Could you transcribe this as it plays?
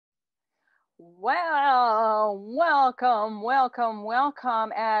Well, welcome, welcome,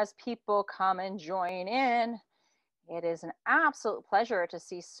 welcome as people come and join in. It is an absolute pleasure to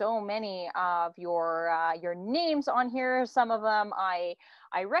see so many of your names on here. Some of them I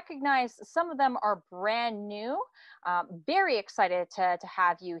recognize. Some of them are brand new. Very excited to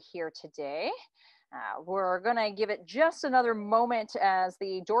have you here today. We're going to give it just another moment as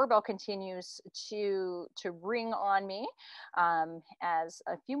the doorbell continues to ring on me, as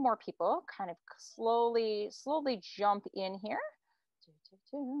a few more people kind of slowly jump in here.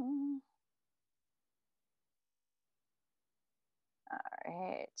 All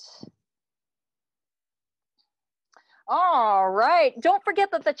right. All right. Don't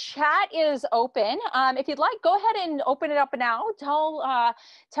forget that the chat is open. If you'd like, go ahead and open it up now.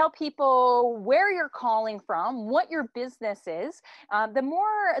 Tell people where you're calling from, what your business is. The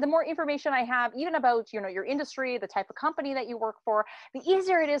more information I have, even about your industry, the type of company that you work for, the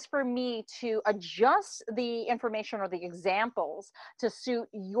easier it is for me to adjust the information or the examples to suit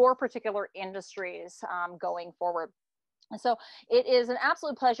your particular industries going forward. So it is an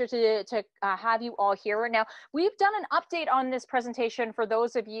absolute pleasure to have you all here. Now, we've done an update on this presentation for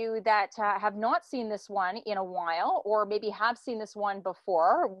those of you that have not seen this one in a while, or maybe have seen this one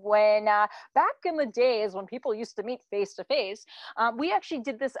before. When back in the days when people used to meet face to face, we actually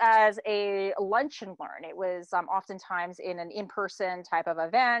did this as a lunch and learn. It was oftentimes in an in-person type of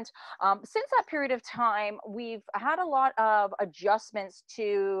event. Since that period of time, we've had a lot of adjustments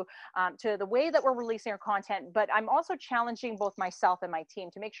to the way that we're releasing our content, but I'm also challenging both myself and my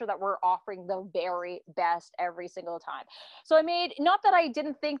team to make sure that we're offering the very best every single time. So not that I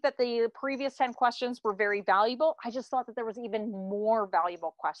didn't think that the previous 10 questions were very valuable, I just thought that there was even more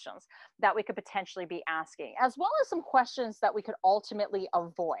valuable questions that we could potentially be asking, as well as some questions that we could ultimately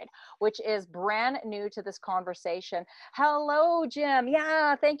avoid, which is brand new to this conversation. Hello, Jim.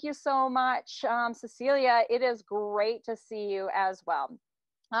 Yeah, thank you so much. Cecilia, it is great to see you as well.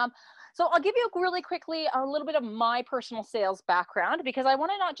 So I'll give you really quickly a little bit of my personal sales background, because I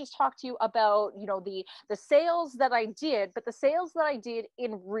want to not just talk to you about, the sales that I did, but the sales that I did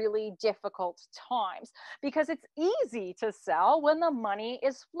in really difficult times, because it's easy to sell when the money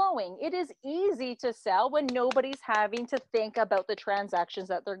is flowing. It is easy to sell when nobody's having to think about the transactions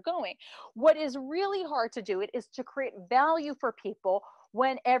that they're going. What is really hard to do is to create value for people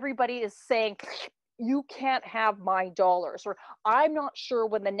when everybody is saying, you can't have my dollars, or I'm not sure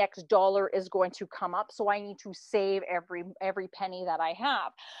when the next dollar is going to come up, so I need to save every penny that I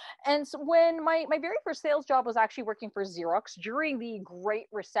have. And so when my very first sales job was actually working for Xerox during the Great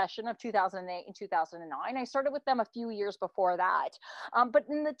Recession of 2008 and 2009. I started with them a few years before that. But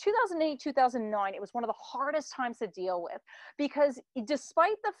in the 2008, 2009, it was one of the hardest times to deal with, because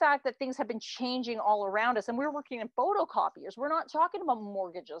despite the fact that things have been changing all around us, and we're working in photocopiers, we're not talking about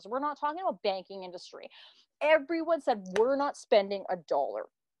mortgages, we're not talking about banking industry. Everyone said we're not spending a dollar.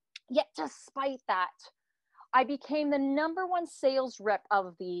 Yet despite that, I became the #1 sales rep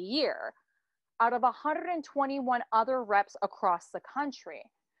of the year out of 121 other reps across the country,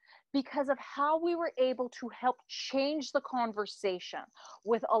 because of how we were able to help change the conversation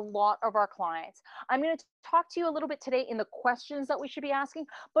with a lot of our clients. I'm going to talk to you a little bit today in the questions that we should be asking,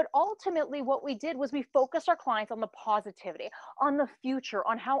 but ultimately what we did was we focused our clients on the positivity, on the future,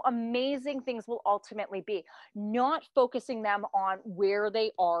 on how amazing things will ultimately be, not focusing them on where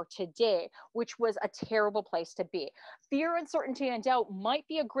they are today, which was a terrible place to be. Fear, uncertainty, and doubt might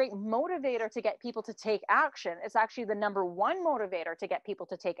be a great motivator to get people to take action. It's actually the #1 motivator to get people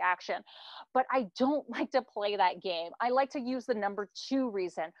to take action. But I don't like to play that game. I like to use the #2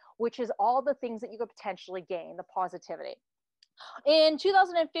 reason, which is all the things that you could potentially gain, the positivity. In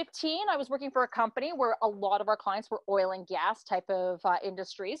 2015, I was working for a company where a lot of our clients were oil and gas type of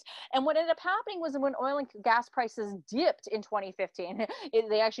industries. And what ended up happening was when oil and gas prices dipped in 2015,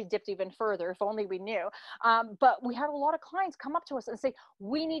 they actually dipped even further, if only we knew. But we had a lot of clients come up to us and say,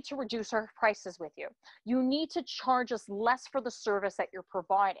 we need to reduce our prices with you. You need to charge us less for the service that you're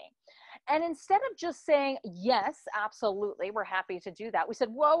providing. And instead of just saying, yes, absolutely, we're happy to do that, we said,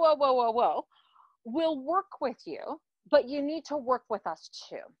 whoa, whoa, whoa, whoa, whoa. We'll work with you, but you need to work with us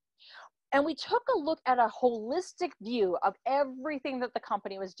too. And we took a look at a holistic view of everything that the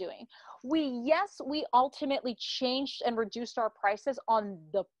company was doing. We ultimately changed and reduced our prices on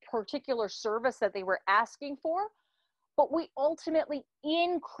the particular service that they were asking for, but we ultimately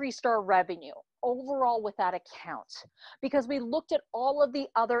increased our revenue overall with that account, because we looked at all of the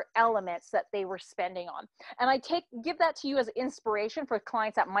other elements that they were spending on. And I give that to you as inspiration for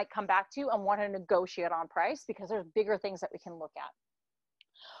clients that might come back to you and want to negotiate on price, because there's bigger things that we can look at.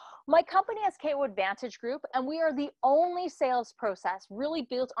 My company is KO Advantage Group, and we are the only sales process really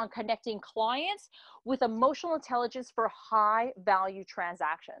built on connecting clients with emotional intelligence for high value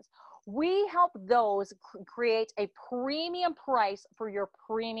transactions. We help those create a premium price for your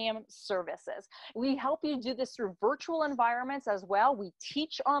premium services. We help you do this through virtual environments as well. We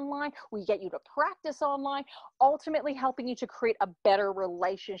teach online, we get you to practice online, ultimately helping you to create a better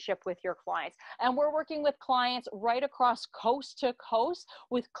relationship with your clients. And we're working with clients right across coast to coast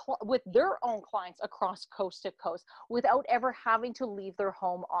with their own clients across coast to coast without ever having to leave their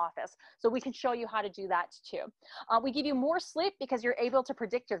home office. So we can show you how to do that too. We give you more sleep because you're able to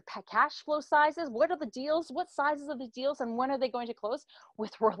predict your cash flow sizes. What are the deals? What sizes of the deals and when are they going to close?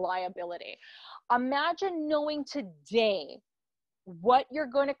 With reliability. Imagine knowing today what you're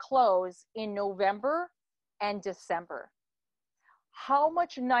going to close in November and December. How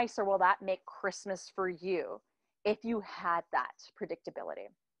much nicer will that make Christmas for you if you had that predictability?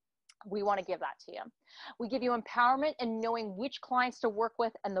 We want to give that to you. We give you empowerment and knowing which clients to work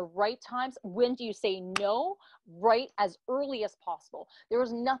with and the right times. When do you say no? Right as early as possible. There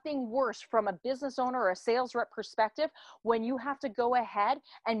is nothing worse from a business owner or a sales rep perspective when you have to go ahead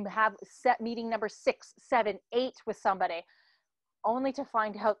and have set meeting number 6, 7, 8 with somebody, only to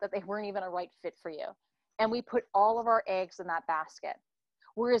find out that they weren't even a right fit for you. And we put all of our eggs in that basket.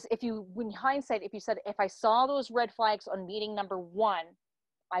 Whereas if you, in hindsight, if you said, if I saw those red flags on meeting number 1,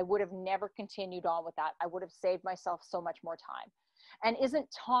 I would have never continued on with that. I would have saved myself so much more time. And isn't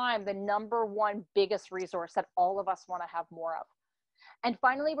time the number one biggest resource that all of us want to have more of? And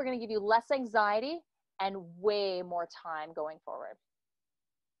finally, we're going to give you less anxiety and way more time going forward.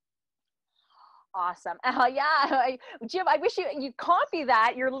 Awesome. Yeah, Jim, I wish you copy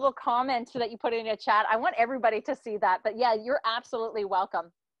that, your little comment that you put in a chat. I want everybody to see that, but yeah, you're absolutely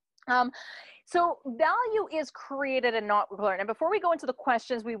welcome. So value is created and not learned. And before we go into the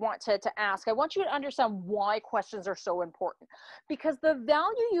questions we want to ask, I want you to understand why questions are so important. Because the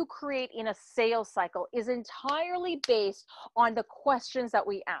value you create in a sales cycle is entirely based on the questions that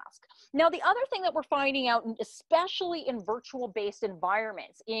we ask. Now, the other thing that we're finding out, especially in virtual-based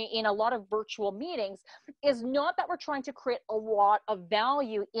environments, in a lot of virtual meetings, is not that we're trying to create a lot of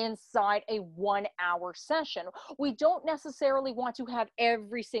value inside a 1-hour session. We don't necessarily want to have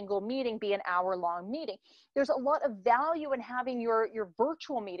every single meeting be an hour-long meeting. There's a lot of value in having your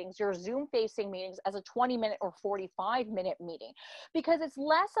virtual meetings, your Zoom-facing meetings as a 20-minute or 45-minute meeting, because it's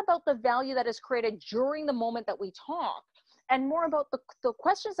less about the value that is created during the moment that we talk and more about the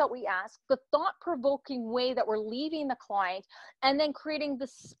questions that we ask, the thought-provoking way that we're leaving the client, and then creating the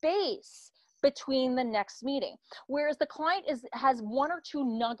space between the next meeting. Whereas the client has 1 or 2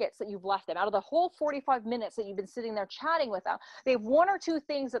 nuggets that you've left them out of the whole 45 minutes that you've been sitting there chatting with them. They have 1 or 2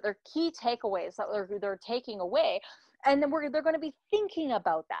 things that they're key takeaways that they're taking away. And then they're going to be thinking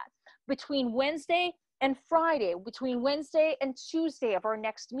about that between Wednesday and Friday, between Wednesday and Tuesday of our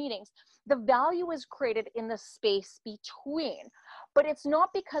next meetings. The value is created in the space between. But it's not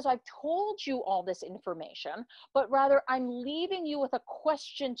because I've told you all this information, but rather I'm leaving you with a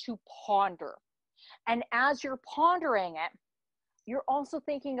question to ponder. And as you're pondering it, you're also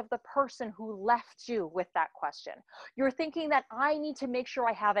thinking of the person who left you with that question. You're thinking that I need to make sure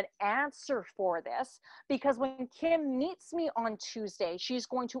I have an answer for this, because when Kim meets me on Tuesday, she's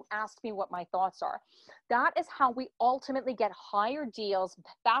going to ask me what my thoughts are. That is how we ultimately get higher deals,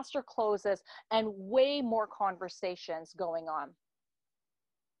 faster closes, and way more conversations going on.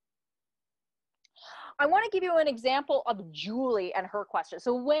 I want to give you an example of Julie and her question.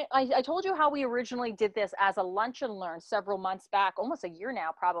 So when I told you how we originally did this as a lunch and learn several months back, almost a year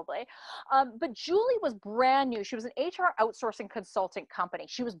now probably, but Julie was brand new. She was an HR outsourcing consulting company.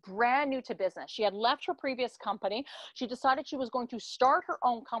 She was brand new to business. She had left her previous company. She decided she was going to start her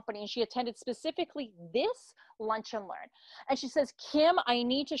own company, and she attended specifically this lunch and learn. And she says, Kim, I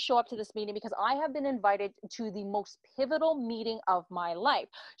need to show up to this meeting because I have been invited to the most pivotal meeting of my life.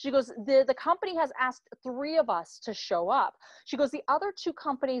 She goes, the company has asked 3 of us to show up. She goes, the other 2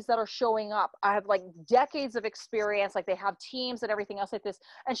 companies that are showing up, I have like decades of experience, like they have teams and everything else like this.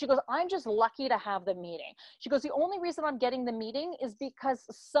 And she goes, I'm just lucky to have the meeting. She goes, the only reason I'm getting the meeting is because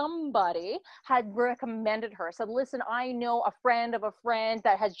somebody had recommended her, said, listen, I know a friend of a friend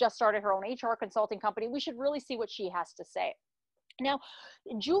that has just started her own HR consulting company. We should really see what she has to say. Now,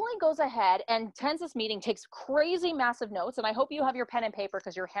 Julie goes ahead and attends this meeting, takes crazy massive notes, and I hope you have your pen and paper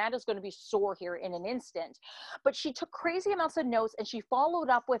because your hand is going to be sore here in an instant. But she took crazy amounts of notes, and she followed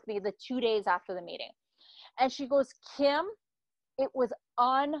up with me the 2 days after the meeting. And she goes, Kim, it was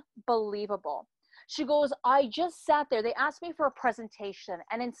unbelievable. She goes, I just sat there. They asked me for a presentation.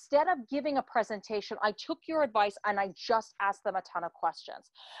 And instead of giving a presentation, I took your advice and I just asked them a ton of questions.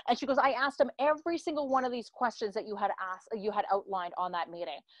 And she goes, I asked them every single one of these questions that you had asked, you had outlined on that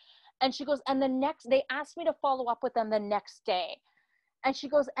meeting. And she goes, and they asked me to follow up with them the next day. And she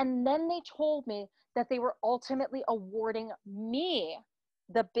goes, and then they told me that they were ultimately awarding me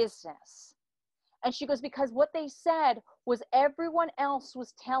the business. And she goes, because what they said was everyone else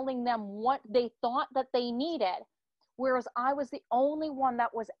was telling them what they thought that they needed, whereas I was the only one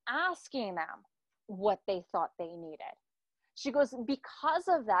that was asking them what they thought they needed. She goes, because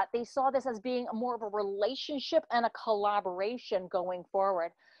of that, they saw this as being more of a relationship and a collaboration going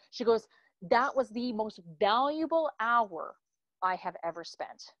forward. She goes, that was the most valuable hour I have ever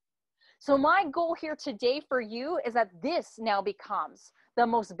spent. So my goal here today for you is that this now becomes the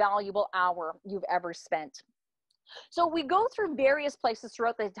most valuable hour you've ever spent. So we go through various places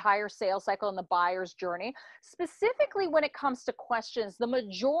throughout the entire sales cycle and the buyer's journey. Specifically, when it comes to questions, the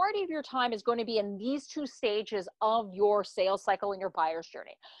majority of your time is going to be in these two stages of your sales cycle and your buyer's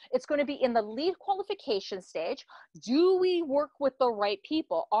journey. It's going to be in the lead qualification stage. Do we work with the right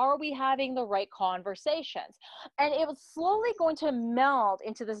people? Are we having the right conversations? And it was slowly going to meld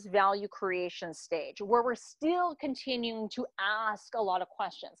into this value creation stage where we're still continuing to ask a lot of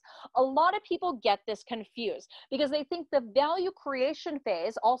questions. A lot of people get this confused because they think the value creation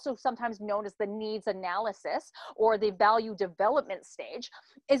phase, also sometimes known as the needs analysis or the value development stage,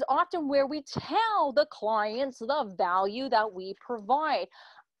 is often where we tell the clients the value that we provide.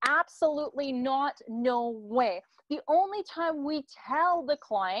 Absolutely not, no way. The only time we tell the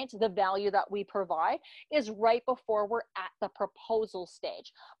client the value that we provide is right before we're at the proposal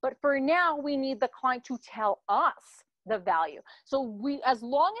stage. But for now, we need the client to tell us the value. So as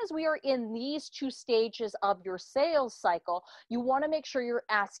long as we are in these two stages of your sales cycle, you want to make sure you're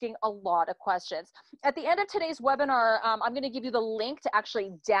asking a lot of questions. At the end of today's webinar, I'm going to give you the link to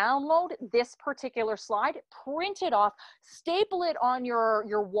actually download this particular slide, print it off, staple it on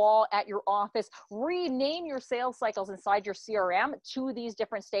your wall at your office, rename your sales cycles inside your CRM to these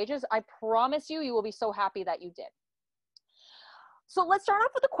different stages. I promise you, you will be so happy that you did. So let's start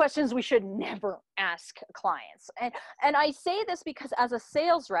off with the questions we should never ask clients. And I say this because as a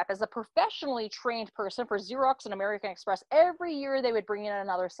sales rep, as a professionally trained person for Xerox and American Express, every year they would bring in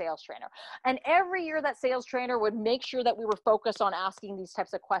another sales trainer. And every year that sales trainer would make sure that we were focused on asking these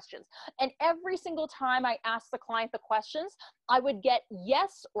types of questions. And every single time I asked the client the questions, I would get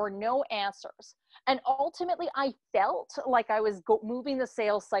yes or no answers. And ultimately, I felt like I was moving the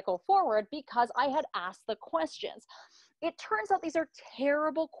sales cycle forward because I had asked the questions. It turns out these are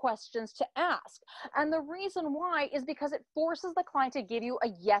terrible questions to ask. And the reason why is because it forces the client to give you a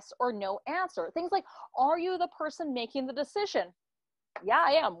yes or no answer. Things like, are you the person making the decision? Yeah,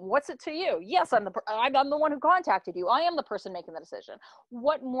 I am. What's it to you? Yes, I'm the one who contacted you. I am the person making the decision.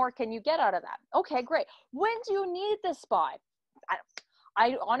 What more can you get out of that? Okay, great. When do you need this by?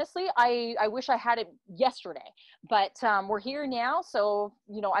 I honestly, I wish I had it yesterday, but we're here now, so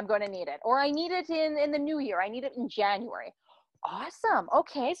I'm going to need it. Or I need it in the new year. I need it in January. Awesome.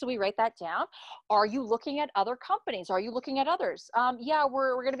 Okay, so we write that down. Are you looking at other companies? Are you looking at others? Yeah,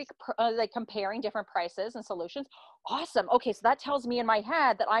 we're going to be like comparing different prices and solutions. Awesome. Okay, so that tells me in my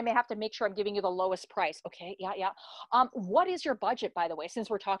head that I may have to make sure I'm giving you the lowest price. Okay, yeah. What is your budget, by the way, since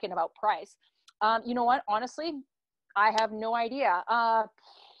we're talking about price? You know what? Honestly, I have no idea.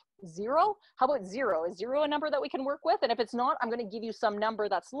 Zero? How about zero? Is zero a number that we can work with? And if it's not, I'm going to give you some number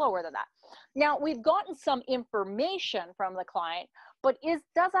that's lower than that. Now, we've gotten some information from the client, but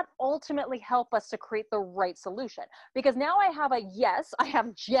does that ultimately help us to create the right solution? Because now I have a yes, I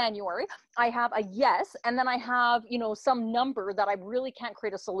have January, I have a yes, and then I have, some number that I really can't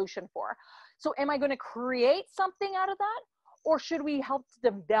create a solution for. So am I going to create something out of that? Or should we help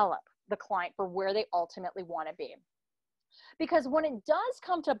to develop the client for where they ultimately want to be? Because when it does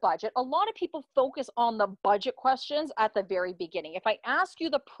come to budget, a lot of people focus on the budget questions at the very beginning. If I ask you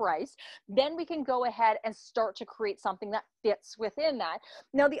the price, then we can go ahead and start to create something that fits within that.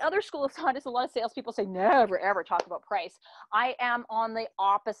 Now, the other school of thought is a lot of salespeople say, never, ever talk about price. I am on the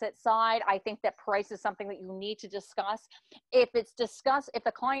opposite side. I think that price is something that you need to discuss. If it's discussed, if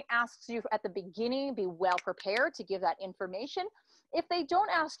the client asks you at the beginning, be well prepared to give that information. If they don't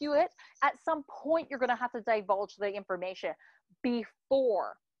ask you it, at some point, you're going to have to divulge the information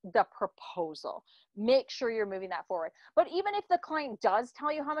before the proposal. Make sure you're moving that forward. But even if the client does tell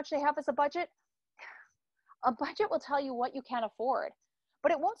you how much they have as a budget will tell you what you can afford,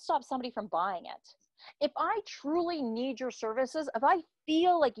 but it won't stop somebody from buying it. If I truly need your services, if I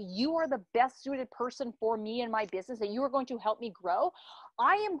feel like you are the best suited person for me and my business, that you are going to help me grow,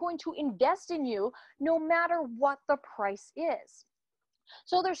 I am going to invest in you no matter what the price is.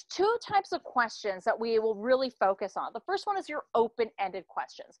 So there's two types of questions that we will really focus on. The first one is your open-ended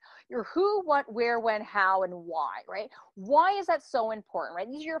questions. Your who, what, where, when, how, and why, right? Why is that so important, right?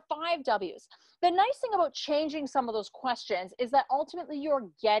 These are your 5 W's. The nice thing about changing some of those questions is that ultimately you're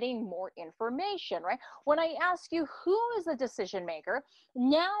getting more information, right? When I ask you who is the decision maker,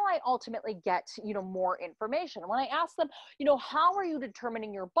 now I ultimately get, more information. When I ask them, how are you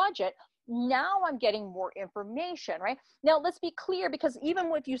determining your budget? Now I'm getting more information, right? Now let's be clear, because even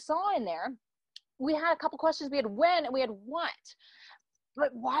what you saw in there, we had a couple questions. We had when and we had what.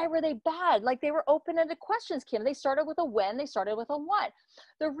 But why were they bad? Like, they were open-ended questions, Kim. They started with a when, they started with a what.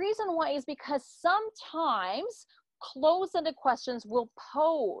 The reason why is because sometimes closed-ended questions will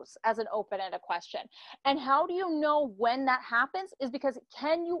pose as an open-ended question. And how do you know when that happens? Is because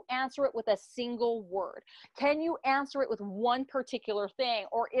can you answer it with a single word? Can you answer it with one particular thing?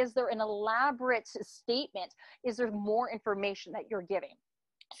 Or is there an elaborate statement? Is there more information that you're giving?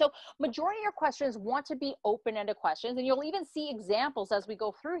 So majority of your questions want to be open-ended questions, and you'll even see examples as we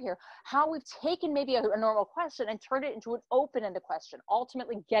go through here, how we've taken maybe a normal question and turned it into an open-ended question,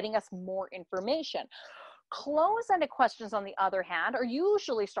 ultimately getting us more information. Closed-ended questions, on the other hand, are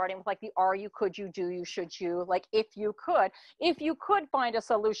usually starting with like the are you, could you, do you, should you, like if you could find a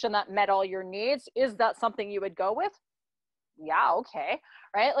solution that met all your needs, is that something you would go with? Yeah, okay,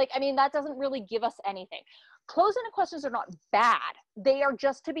 right? Like, I mean, that doesn't really give us anything. Closed-ended questions are not bad. They are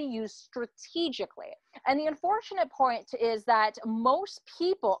just to be used strategically. And the unfortunate point is that most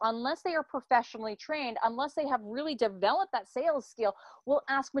people, unless they are professionally trained, unless they have really developed that sales skill, will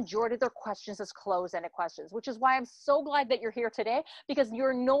ask majority of their questions as closed-ended questions, which is why I'm so glad that you're here today, because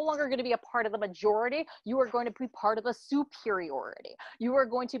you're no longer going to be a part of the majority. You are going to be part of the superiority. You are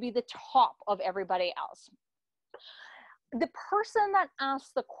going to be the top of everybody else. The person that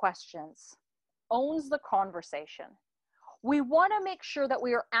asks the questions owns the conversation. We want to make sure that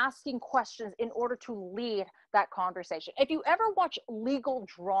we are asking questions in order to lead that conversation. If you ever watch legal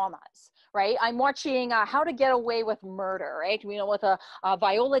dramas, right? I'm watching How to Get Away with Murder, right? With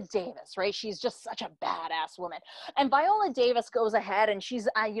Viola Davis, right? She's just such a badass woman. And Viola Davis goes ahead and she's,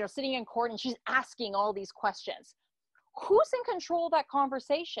 sitting in court and she's asking all these questions. Who's in control of that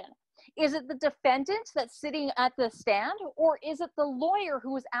conversation? Is it the defendant that's sitting at the stand, or is it the lawyer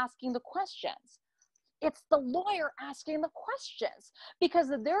who is asking the questions? It's the lawyer asking the questions,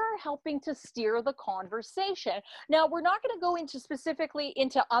 because they're helping to steer the conversation. Now, we're not going to go into specifically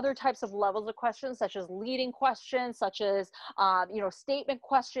into other types of levels of questions, such as leading questions, such as, statement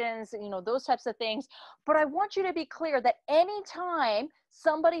questions, those types of things. But I want you to be clear that anytime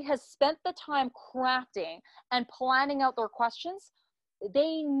somebody has spent the time crafting and planning out their questions,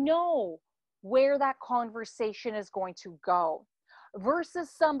 they know where that conversation is going to go, versus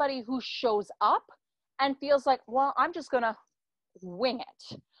somebody who shows up and feels like, well, I'm just going to wing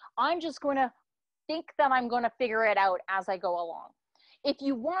it. I'm just going to think that I'm going to figure it out as I go along. If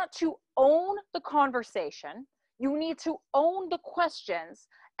you want to own the conversation, you need to own the questions,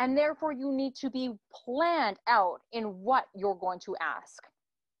 and therefore you need to be planned out in what you're going to ask.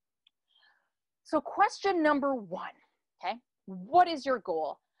 So question number 1, okay? What is your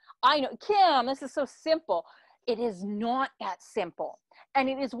goal? I know, Kim, this is so simple. It is not that simple. And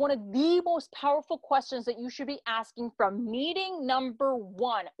it is one of the most powerful questions that you should be asking from meeting number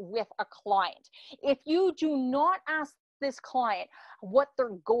 1 with a client. If you do not ask this client what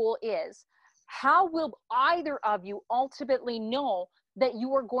their goal is, how will either of you ultimately know that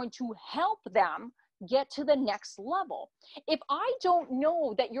you are going to help them get to the next level? If I don't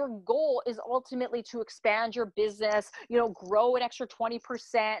know that your goal is ultimately to expand your business, grow an extra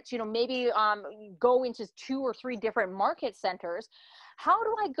 20%, maybe go into 2 or 3 different market centers, how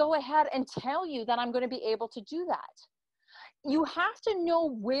do I go ahead and tell you that I'm going to be able to do that? You have to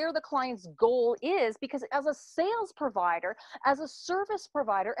know where the client's goal is, because as a sales provider, as a service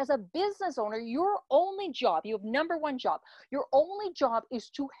provider, as a business owner, your only job, you have number 1 job, your only job is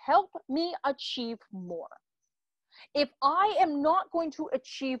to help me achieve more. If I am not going to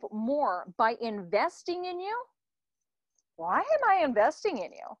achieve more by investing in you, why am I investing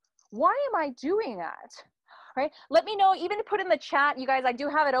in you? Why am I doing that? Right? Let me know, even put in the chat, you guys, I do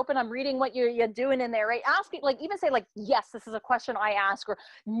have it open. I'm reading what you're doing in there, right? Ask it, even say yes, this is a question I ask, or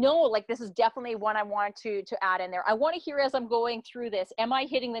no, this is definitely one I want to add in there. I want to hear as I'm going through this, am I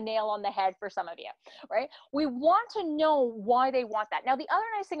hitting the nail on the head for some of you, right? We want to know why they want that. Now, the other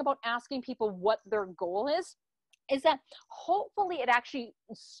nice thing about asking people what their goal is is that hopefully it actually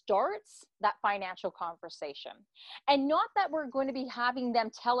starts that financial conversation. And not that we're going to be having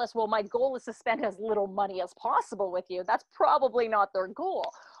them tell us, well, my goal is to spend as little money as possible with you. That's probably not their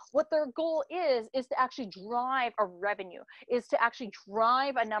goal. What their goal is to actually drive a revenue, is to actually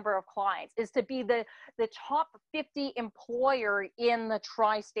drive a number of clients, is to be the top 50 employer in the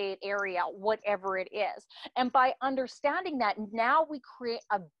tri-state area, whatever it is. And by understanding that, now we create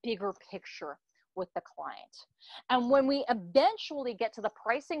a bigger picture with the client. And when we eventually get to the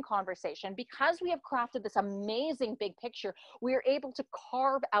pricing conversation, because we have crafted this amazing big picture, we are able to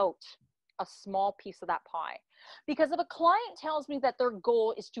carve out a small piece of that pie. Because if a client tells me that their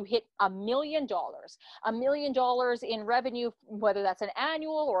goal is to hit $1 million in revenue, whether that's an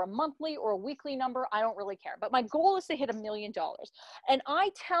annual or a monthly or a weekly number, I don't really care. But my goal is to hit $1 million. And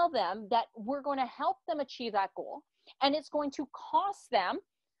I tell them that we're going to help them achieve that goal, and it's going to cost them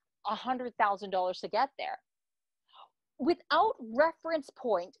 $100,000 to get there. Without reference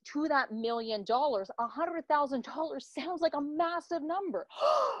point to that $1 million, $100,000 sounds like a massive number.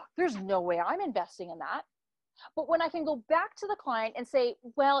 There's no way I'm investing in that. But when I can go back to the client and say,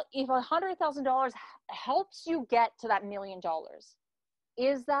 well, if $100,000 helps you get to that $1 million,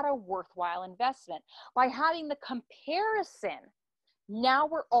 is that a worthwhile investment? By having the comparison, now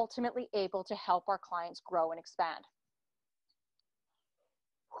we're ultimately able to help our clients grow and expand.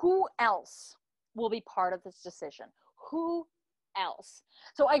 Who else will be part of this decision? Who else?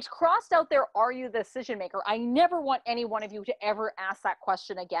 So I crossed out there, are you the decision maker? I never want any one of you to ever ask that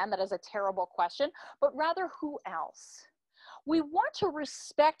question again. That is a terrible question, but rather who else? We want to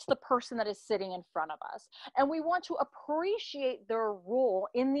respect the person that is sitting in front of us, and we want to appreciate their role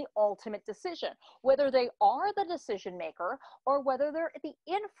in the ultimate decision, whether they are the decision maker or whether they're the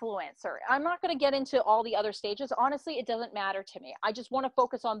influencer. I'm not going to get into all the other stages. Honestly, it doesn't matter to me. I just want to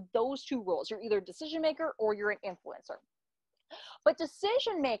focus on those two roles. You're either a decision maker or you're an influencer. But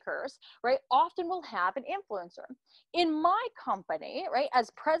decision makers, right, often will have an influencer. In my company, right,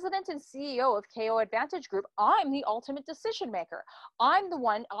 as president and CEO of KO Advantage Group, I'm the ultimate decision maker. I'm the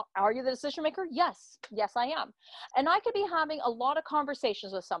one. Are you the decision maker? Yes. Yes, I am. And I could be having a lot of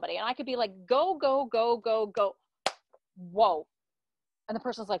conversations with somebody, and I could be like, go, go, go, go, go. Whoa. And the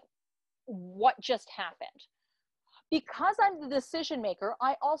person's like, what just happened? Because I'm the decision maker,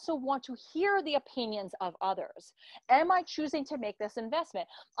 I also want to hear the opinions of others. Am I choosing to make this investment?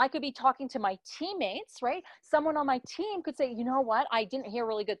 I could be talking to my teammates, right? Someone on my team could say, you know what? I didn't hear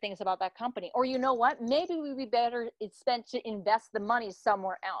really good things about that company. Or you know what? Maybe we'd be better spent to invest the money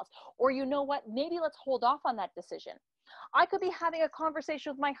somewhere else. Or you know what? Maybe let's hold off on that decision. I could be having a conversation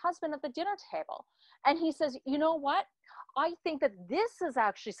with my husband at the dinner table, and he says, you know what? I think that this is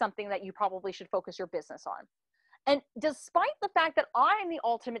actually something that you probably should focus your business on. And despite the fact that I'm the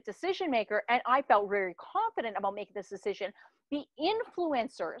ultimate decision maker and I felt very confident about making this decision, the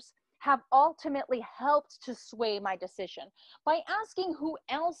influencers have ultimately helped to sway my decision. By asking who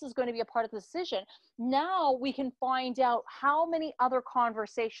else is going to be a part of the decision, now we can find out how many other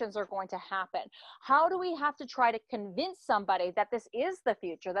conversations are going to happen. How do we have to try to convince somebody that this is the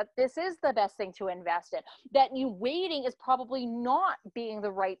future, that this is the best thing to invest in, that you waiting is probably not being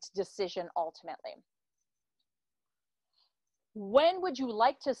the right decision ultimately? When would you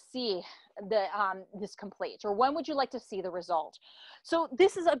like to see this complete, or when would you like to see the result? So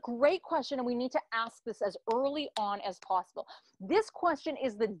this is a great question, and we need to ask this as early on as possible. This question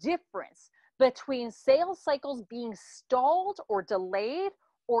is the difference between sales cycles being stalled or delayed,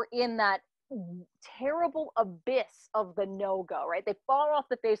 or in that terrible abyss of the no-go, right? They fall off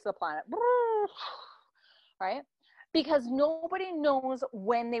the face of the planet, right? Because nobody knows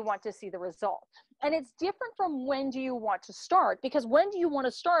when they want to see the result. And it's different from when do you want to start, because when do you want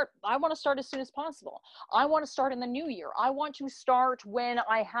to start? I want to start as soon as possible. I want to start in the new year. I want to start when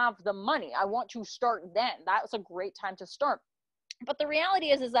I have the money. I want to start then. That's a great time to start. But the reality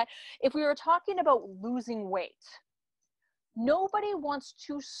is that if we were talking about losing weight, nobody wants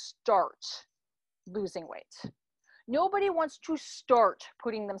to start losing weight. Nobody wants to start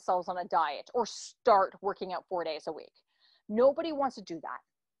putting themselves on a diet or start working out 4 days a week. Nobody wants to do that.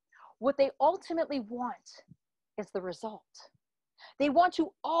 What they ultimately want is the result. They want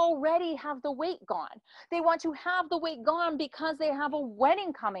to already have the weight gone. They want to have the weight gone because they have a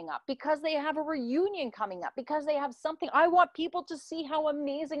wedding coming up, because they have a reunion coming up, because they have something. I want people to see how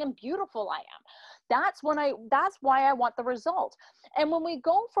amazing and beautiful I am. That's why I want the result. And when we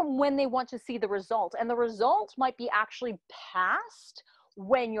go from when they want to see the result, and the result might be actually past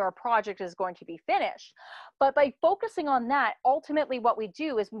when your project is going to be finished. But by focusing on that, ultimately what we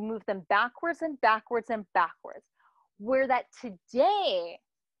do is we move them backwards and backwards and backwards. Where that today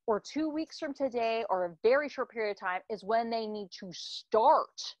or 2 weeks from today or a very short period of time is when they need to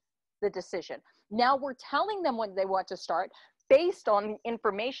start the decision. Now we're telling them when they want to start based on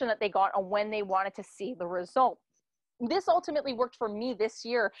information that they got on when they wanted to see the result. This ultimately worked for me this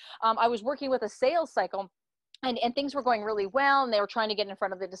year. I was working with a sales cycle, and things were going really well, and they were trying to get in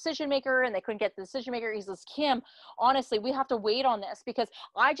front of the decision maker, and they couldn't get the decision maker. He says, Kim, honestly, we have to wait on this because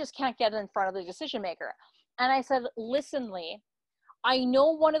I just can't get in front of the decision maker. And I said, listen, Lee, I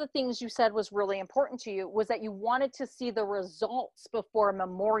know one of the things you said was really important to you was that you wanted to see the results before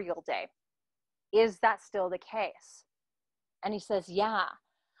Memorial Day. Is that still the case? And he says, yeah.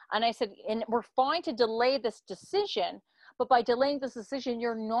 And I said, and we're fine to delay this decision, but by delaying this decision,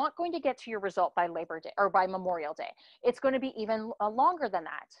 you're not going to get to your result by Labor Day or by Memorial Day. It's going to be even longer than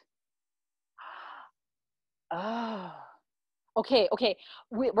that. Oh, okay.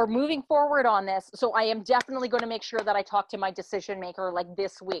 We're moving forward on this. So I am definitely going to make sure that I talk to my decision maker like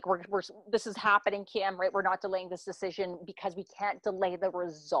this week. This is happening, Kim, right? We're not delaying this decision because we can't delay the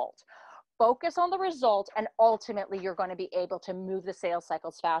result. Focus on the result, and ultimately you're going to be able to move the sales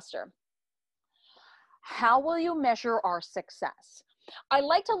cycles faster. How will you measure our success? I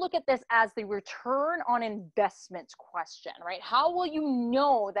like to look at this as the return on investment question, right? How will you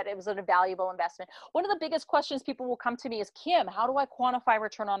know that it was a valuable investment? One of the biggest questions people will come to me is, Kim, how do I quantify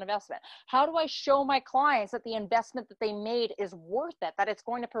return on investment? How do I show my clients that the investment that they made is worth it, that it's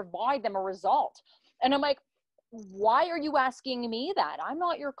going to provide them a result? And I'm like, why are you asking me that? I'm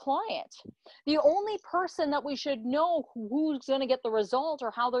not your client. The only person that we should know who's going to get the result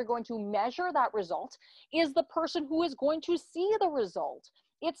or how they're going to measure that result is the person who is going to see the result.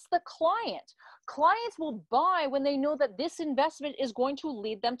 It's the client. Clients will buy when they know that this investment is going to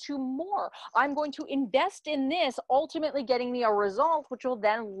lead them to more. I'm going to invest in this, ultimately getting me a result, which will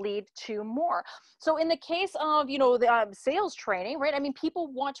then lead to more. So in the case of, the sales training, right? I mean,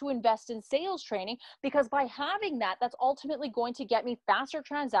 people want to invest in sales training because by having that, that's ultimately going to get me faster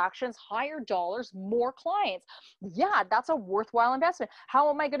transactions, higher dollars, more clients. Yeah, that's a worthwhile investment. How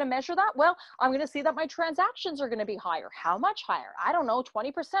am I going to measure that? Well, I'm going to see that my transactions are going to be higher. How much higher? I don't know,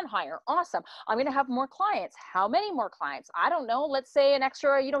 20% higher. Awesome. I'm going to have more clients. How many more clients? I don't know. Let's say an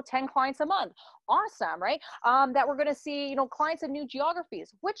extra, 10 clients a month. Awesome, right? That we're going to see, clients in new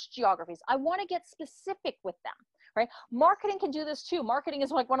geographies. Which geographies? I want to get specific with them, right? Marketing can do this too. Marketing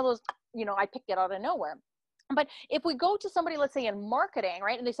is like one of those, I picked it out of nowhere. But if we go to somebody, let's say in marketing,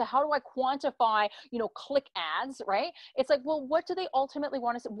 right, and they say, how do I quantify, click ads, right? It's like, well, what do they ultimately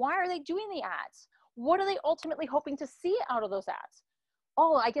want to see? Why are they doing the ads? What are they ultimately hoping to see out of those ads?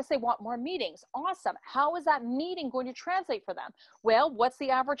 Oh, I guess they want more meetings. Awesome. How is that meeting going to translate for them? Well, what's the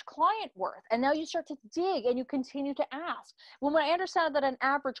average client worth? And now you start to dig and you continue to ask. Well, when I understand that an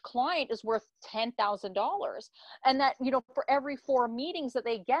average client is worth $10,000 and that, for every 4 meetings that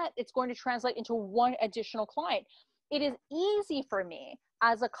they get, it's going to translate into 1 additional client. It is easy for me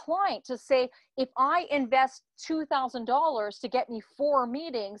as a client to say, if I invest $2,000 to get me 4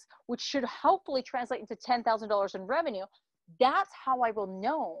 meetings, which should hopefully translate into $10,000 in revenue, that's how I will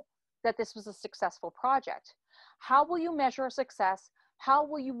know that this was a successful project. How will you measure a success? How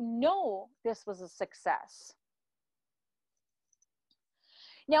will you know this was a success?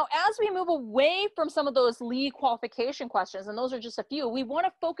 Now, as we move away from some of those lead qualification questions, and those are just a few, we want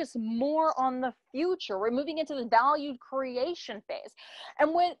to focus more on the future. We're moving into the value creation phase.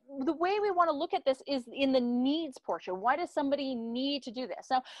 And the way we want to look at this is in the needs portion. Why does somebody need to do this?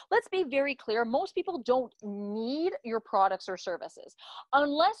 Now, let's be very clear. Most people don't need your products or services.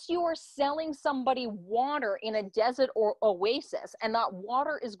 Unless you are selling somebody water in a desert or oasis, and that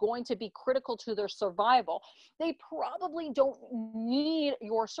water is going to be critical to their survival, they probably don't need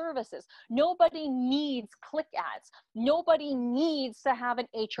your services. Nobody needs click ads. Nobody needs to have an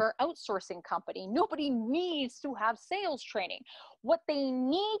HR outsourcing company. Nobody needs to have sales training. What they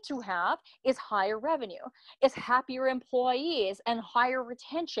need to have is higher revenue, is happier employees and higher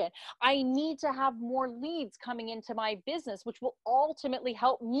retention. I need to have more leads coming into my business, which will ultimately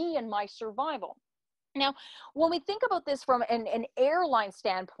help me in my survival. Now, when we think about this from an airline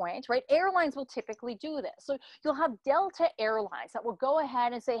standpoint, right, airlines will typically do this. So you'll have Delta Airlines that will go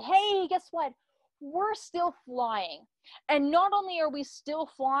ahead and say, hey, guess what? We're still flying. And not only are we still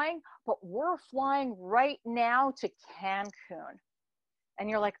flying, but we're flying right now to Cancun. And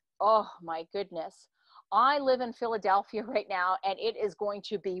you're like, oh my goodness. I live in Philadelphia right now, and it is going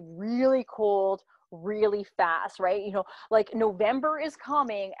to be really cold, really fast, right? Like November is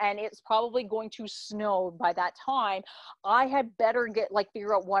coming and it's probably going to snow by that time. I had better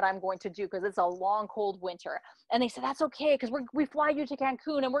figure out what I'm going to do because it's a long, cold winter. And they said, that's okay, because we fly you to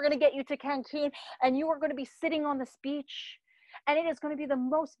Cancun and we're going to get you to Cancun and you are going to be sitting on this beach And it is going to be the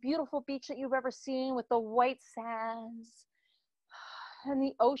most beautiful beach that you've ever seen, with the white sands and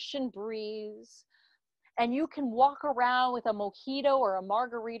the ocean breeze. And you can walk around with a mojito or a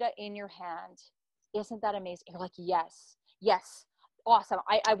margarita in your hand. Isn't that amazing? You're like, yes, yes, awesome.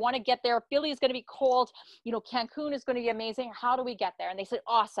 I want to get there. Philly is going to be cold. You know, Cancun is going to be amazing. How do we get there? And they said,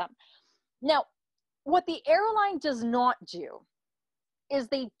 awesome. Now, what the airline does not do is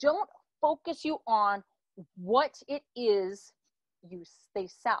they don't focus you on what it is they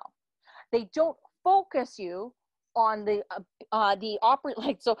sell. They don't focus you on the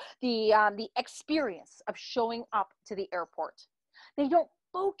experience of showing up to the airport. They don't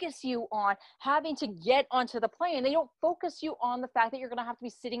focus you on having to get onto the plane. They don't focus you on the fact that you're going to have to be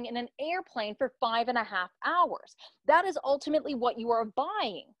sitting in an airplane for 5.5 hours. That is ultimately what you are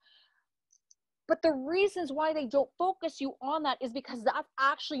buying. But the reasons why they don't focus you on that is because that's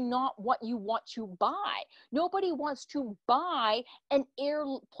actually not what you want to buy. Nobody wants to buy an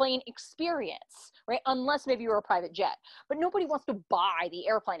airplane experience, right? Unless maybe you're a private jet, but nobody wants to buy the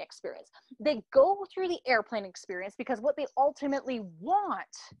airplane experience. They go through the airplane experience because what they ultimately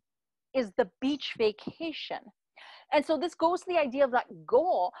want is the beach vacation. And so this goes to the idea of that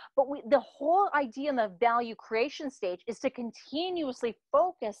goal, but the whole idea in the value creation stage is to continuously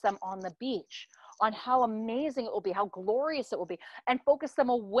focus them on the beach, on how amazing it will be, how glorious it will be, and focus them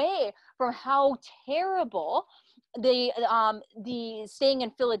away from how terrible the staying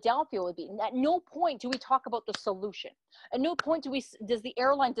in Philadelphia would be. And at no point do we talk about the solution. At no point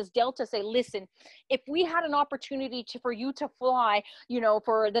does Delta say, listen, if we had an opportunity for you to fly, you know,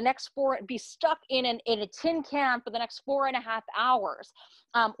 for the next be stuck in a tin can for the next 4.5 hours,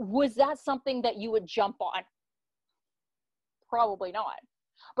 was that something that you would jump on? Probably not.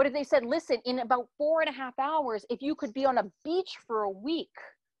 But if they said, listen, in about 4.5 hours, if you could be on a beach for a week,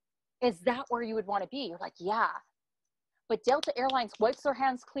 is that where you would want to be? You're like, yeah. But Delta Airlines wipes their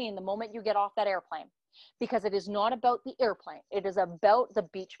hands clean the moment you get off that airplane, because it is not about the airplane. It is about the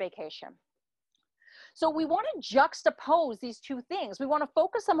beach vacation. So we want to juxtapose these two things. We want to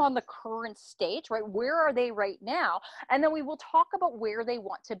focus them on the current state, right? Where are they right now? And then we will talk about where they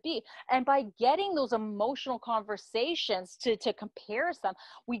want to be. And by getting those emotional conversations to compare them,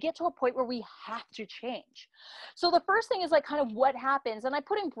 we get to a point where we have to change. So the first thing is like kind of what happens. And I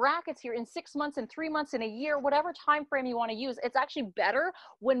put in brackets here in 6 months, in 3 months, in a year, whatever time frame you want to use. It's actually better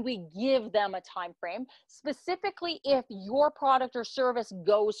when we give them a time frame, specifically if your product or service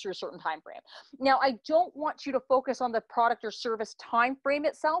goes through a certain time frame. Now, I don't want you to focus on the product or service time frame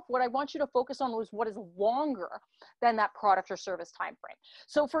itself. What I want you to focus on is what is longer than that product or service time frame.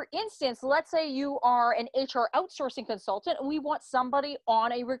 So for instance, let's say you are an HR outsourcing consultant and we want somebody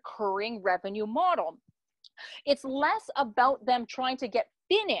on a recurring revenue model. It's less about them trying to get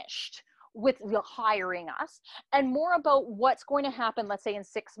finished with hiring us and more about what's going to happen, let's say in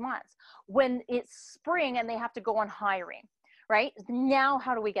 6 months, when it's spring and they have to go on hiring. Right now,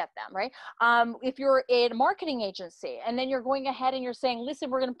 how do we get them, right? If you're a marketing agency and then you're going ahead and you're saying, listen,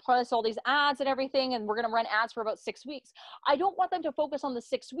 we're going to place all these ads and everything, and we're going to run ads for about 6 weeks. I don't want them to focus on the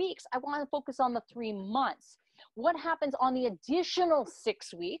 6 weeks. I want to focus on the 3 months. What happens on the additional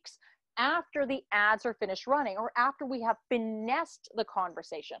 6 weeks after the ads are finished running, or after we have finessed the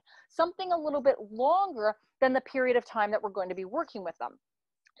conversation? Something a little bit longer than the period of time that we're going to be working with them.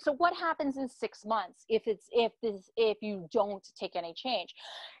 So what happens in 6 months if you don't take any change?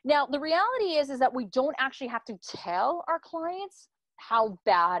 Now, the reality is that we don't actually have to tell our clients how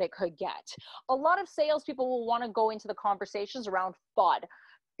bad it could get. A lot of salespeople will want to go into the conversations around FUD,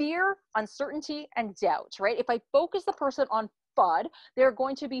 fear, uncertainty, and doubt, right? If I focus the person on FUD, they're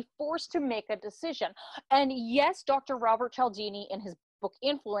going to be forced to make a decision. And yes, Dr. Robert Cialdini in his book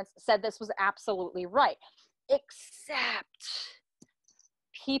Influence said this was absolutely right, except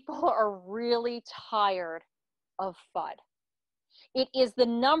people are really tired of FUD. It is the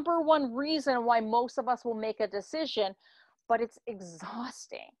 #1 reason why most of us will make a decision, but it's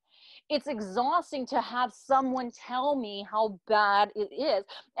exhausting. It's exhausting to have someone tell me how bad it is.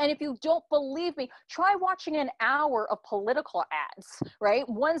 And if you don't believe me, try watching an hour of political ads, right?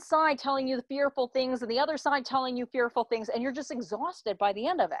 One side telling you the fearful things and the other side telling you fearful things, and you're just exhausted by the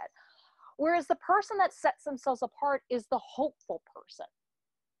end of it. Whereas the person that sets themselves apart is the hopeful person.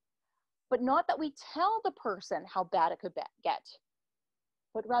 But not that we tell the person how bad it could get,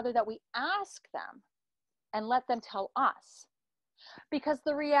 but rather that we ask them and let them tell us. Because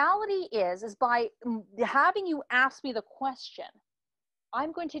the reality is by having you ask me the question,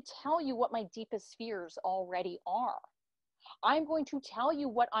 I'm going to tell you what my deepest fears already are. I'm going to tell you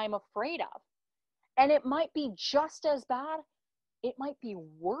what I'm afraid of. And it might be just as bad. It might be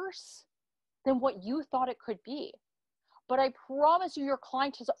worse than what you thought it could be. But I promise you, your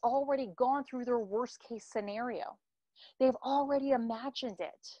client has already gone through their worst case scenario. They've already imagined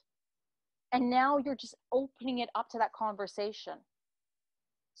it. And now you're just opening it up to that conversation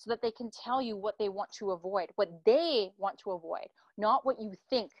so that they can tell you what they want to avoid, not what you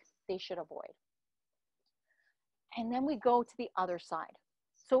think they should avoid. And then we go to the other side.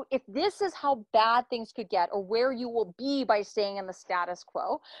 So if this is how bad things could get, or where you will be by staying in the status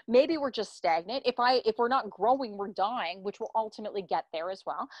quo, maybe we're just stagnant. If we're not growing, we're dying, which will ultimately get there as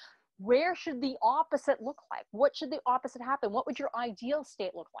well. Where should the opposite look like? What should the opposite happen? What would your ideal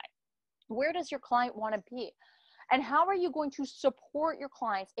state look like? Where does your client want to be? And how are you going to support your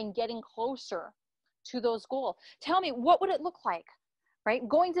clients in getting closer to those goals? Tell me, what would it look like? Right?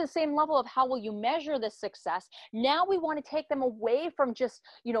 Going to the same level of how will you measure this success. Now we want to take them away from just,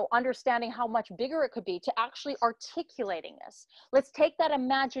 understanding how much bigger it could be to actually articulating this. Let's take that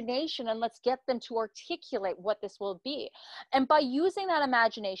imagination and let's get them to articulate what this will be. And by using that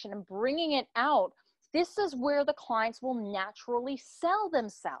imagination and bringing it out, this is where the clients will naturally sell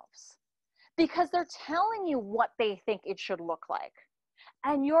themselves, because they're telling you what they think it should look like.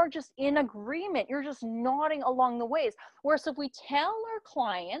 And you're just in agreement. You're just nodding along the ways. Whereas if we tell our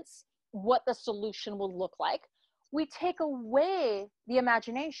clients what the solution will look like, we take away the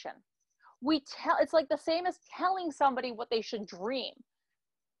imagination. It's like the same as telling somebody what they should dream.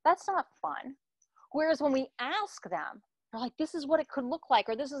 That's not fun. Whereas when we ask them, they're like, this is what it could look like,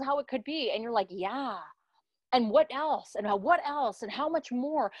 or this is how it could be. And you're like, yeah. And what else? And what else? And how much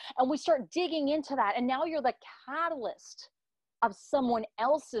more? And we start digging into that. And now you're the catalyst of someone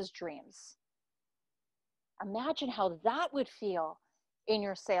else's dreams. Imagine how that would feel in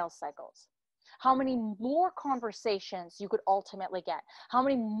your sales cycles. How many more conversations you could ultimately get. How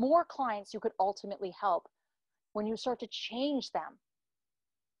many more clients you could ultimately help when you start to change them.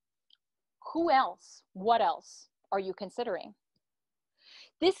 Who else? What else are you considering?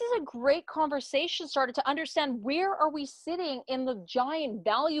 This is a great conversation starter to understand, where are we sitting in the giant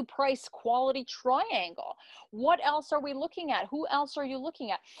value, price, quality triangle? What else are we looking at? Who else are you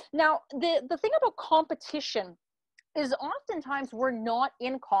looking at? Now, the thing about competition is oftentimes we're not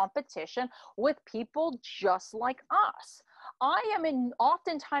in competition with people just like us. I am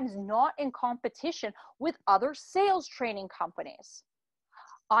oftentimes not in competition with other sales training companies.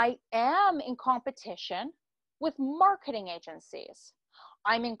 I am in competition with marketing agencies.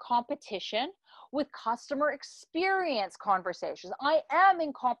 I'm in competition with customer experience conversations. I am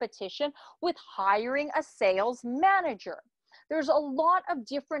in competition with hiring a sales manager. There's a lot of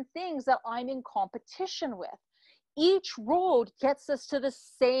different things that I'm in competition with. Each road gets us to the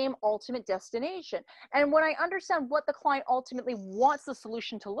same ultimate destination. And when I understand what the client ultimately wants the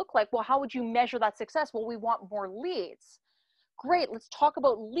solution to look like, well, how would you measure that success? Well, we want more leads. Great, let's talk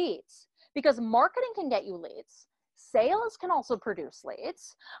about leads, because marketing can get you leads. Sales can also produce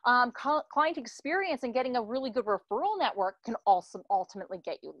leads. Client experience and getting a really good referral network can also ultimately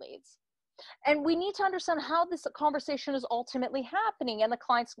get you leads. And we need to understand how this conversation is ultimately happening and the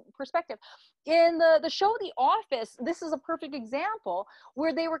client's perspective. In the show The Office, this is a perfect example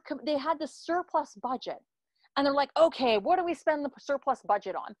where they had this surplus budget. And they're like, okay, what do we spend the surplus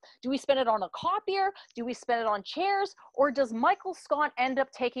budget on? Do we spend it on a copier? Do we spend it on chairs? Or does Michael Scott end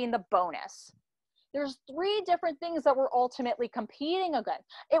up taking the bonus? There's 3 different things that we're ultimately competing against.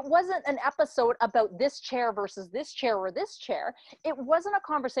 It wasn't an episode about this chair versus this chair or this chair. It wasn't a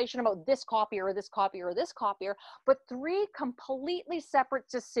conversation about this copier or this copier or this copier, but 3 completely separate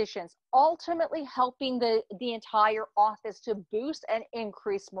decisions, ultimately helping the entire office to boost and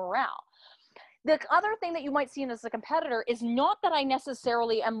increase morale. The other thing that you might see as a competitor is not that I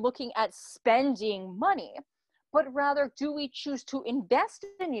necessarily am looking at spending money, but rather, do we choose to invest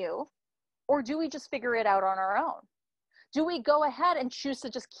in you, or do we just figure it out on our own? Do we go ahead and choose to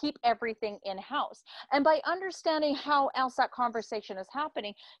just keep everything in-house? And by understanding how else that conversation is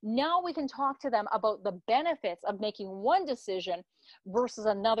happening, now we can talk to them about the benefits of making one decision versus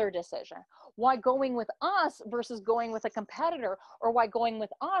another decision. Why going with us versus going with a competitor, or why going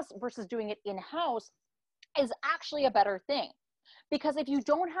with us versus doing it in-house is actually a better thing. Because if you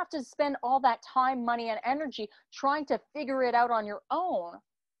don't have to spend all that time, money, and energy trying to figure it out on your own,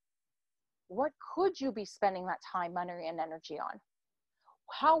 what could you be spending that time, money, and energy on?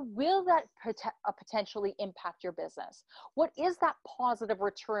 How will that potentially impact your business? What is that positive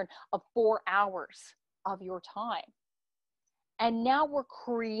return of 4 hours of your time? And now we're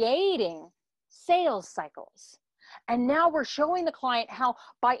creating sales cycles. And now we're showing the client how,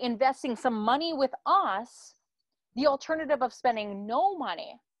 by investing some money with us, the alternative of spending no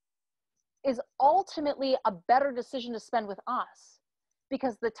money is ultimately a better decision to spend with us.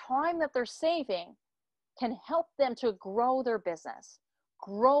 Because the time that they're saving can help them to grow their business,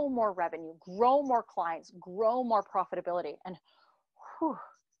 grow more revenue, grow more clients, grow more profitability. And whew,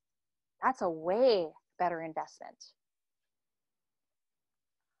 that's a way better investment.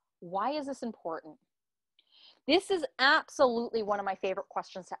 Why is this important? This is absolutely one of my favorite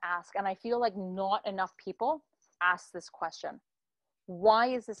questions to ask. And I feel like not enough people ask this question. Why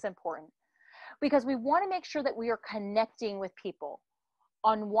is this important? Because we want to make sure that we are connecting with people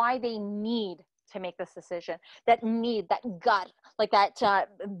on why they need to make this decision, that need, that gut, like that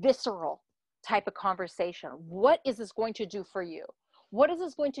visceral type of conversation. What is this going to do for you? What is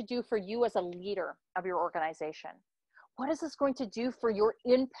this going to do for you as a leader of your organization? What is this going to do for your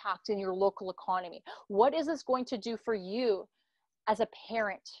impact in your local economy? What is this going to do for you as a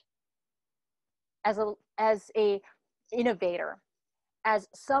parent, as a innovator, as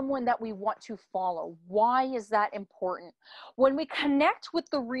someone that we want to follow? Why is that important? When we connect with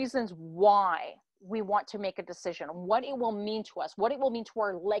the reasons why we want to make a decision, what it will mean to us, what it will mean to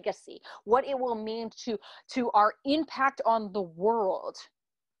our legacy, what it will mean to our impact on the world,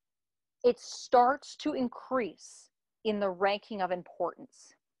 it starts to increase in the ranking of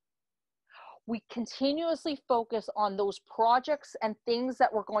importance. We continuously focus on those projects and things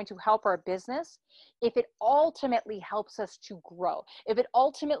that were going to help our business if it ultimately helps us to grow, if it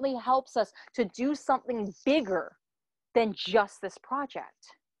ultimately helps us to do something bigger than just this project.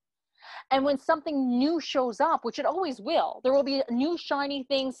 And when something new shows up, which it always will, there will be a new shiny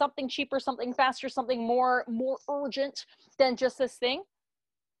thing, something cheaper, something faster, something more urgent than just this thing.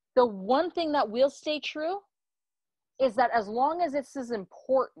 The one thing that will stay true is that as long as this is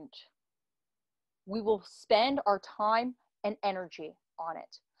important, we will spend our time and energy on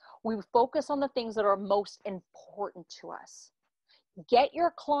it. We focus on the things that are most important to us. Get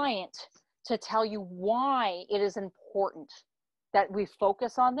your client to tell you why it is important that we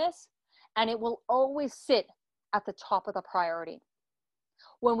focus on this, and it will always sit at the top of the priority.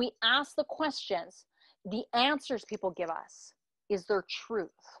 When we ask the questions, the answers people give us is their truth.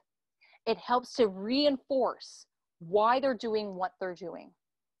 It helps to reinforce why they're doing what they're doing.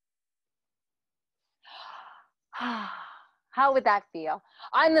 How would that feel?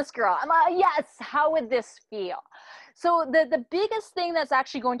 I'm this girl. I'm like, yes, how would this feel? So the biggest thing that's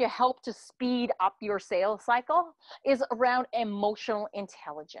actually going to help to speed up your sales cycle is around emotional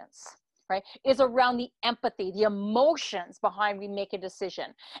intelligence, right? Is around the empathy, the emotions behind we make a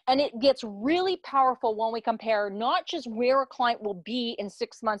decision. And it gets really powerful when we compare not just where a client will be in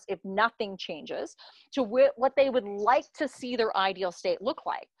 6 months if nothing changes to what they would like to see their ideal state look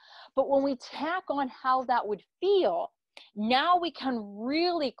like. But when we tack on how that would feel, now we can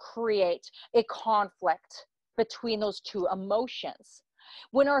really create a conflict between those two emotions.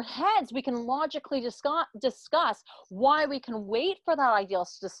 When our heads, we can logically discuss why we can wait for that ideal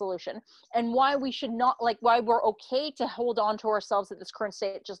solution and why we should not, like why we're okay to hold on to ourselves at this current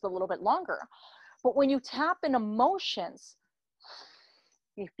state just a little bit longer. But when you tap in emotions,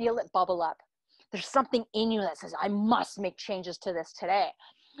 you feel it bubble up. There's something in you that says, I must make changes to this today.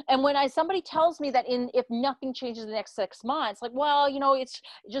 And when somebody tells me that if nothing changes in the next 6 months, like, well, it's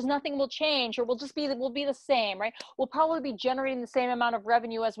just nothing will change, or we'll be the same, right? We'll probably be generating the same amount of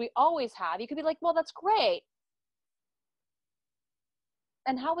revenue as we always have. You could be like, well, that's great.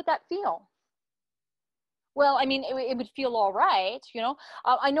 And how would that feel? Well, I mean, it would feel all right,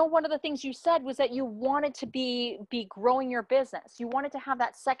 I know one of the things you said was that you wanted to be growing your business. You wanted to have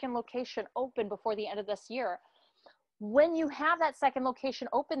that second location open before the end of this year. When you have that second location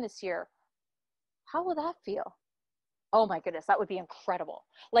open this year, how will that feel? Oh my goodness, that would be incredible.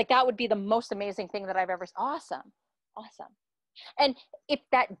 Like that would be the most amazing thing that I've ever seen. Awesome. And if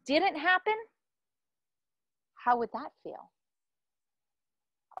that didn't happen, how would that feel?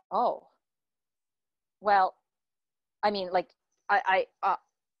 Oh, well, I mean, like,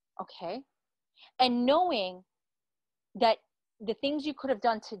 okay. And knowing that the things you could have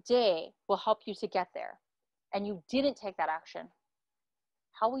done today will help you to get there, and you didn't take that action,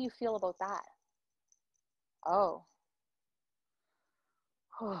 how will you feel about that? Oh.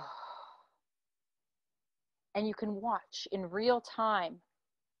 And you can watch in real time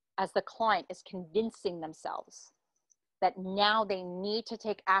as the client is convincing themselves that now they need to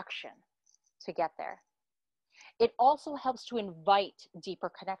take action to get there. It also helps to invite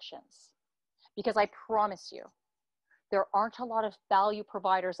deeper connections, because I promise you, there aren't a lot of value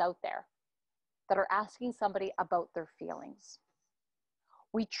providers out there that are asking somebody about their feelings.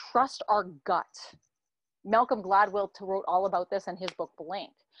 We trust our gut. Malcolm Gladwell wrote all about this in his book,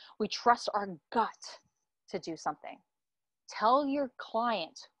 Blank. We trust our gut to do something. Tell your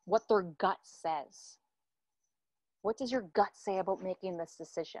client what their gut says. What does your gut say about making this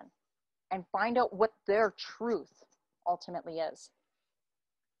decision? and find out what their truth ultimately is.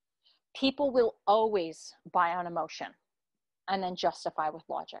 People will always buy on emotion and then justify with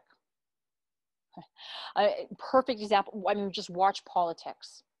logic. A perfect example, I mean, just watch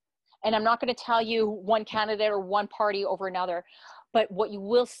politics. And I'm not going to tell you one candidate or one party over another, but what you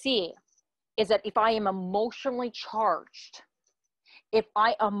will see is that if I am emotionally charged, if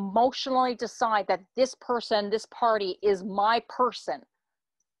I emotionally decide that this person, this party is my person,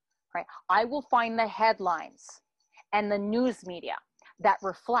 right, I will find the headlines and the news media that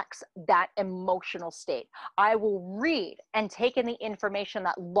reflects that emotional state. I will read and take in the information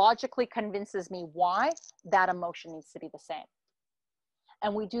that logically convinces me why that emotion needs to be the same.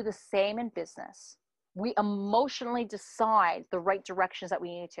 And we do the same in business. We emotionally decide the right directions that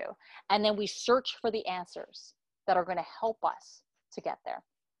we need to, and then we search for the answers that are going to help us to get there.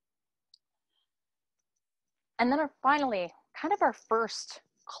 And then finally, kind of our first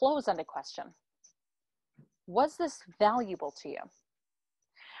close-ended question. Was this valuable to you?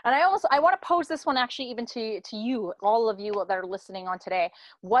 And I want to pose this one actually even to you, all of you that are listening on today.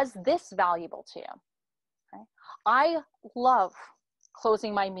 Was this valuable to you? Okay. I love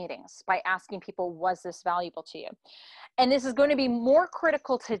closing my meetings by asking people, was this valuable to you? And this is going to be more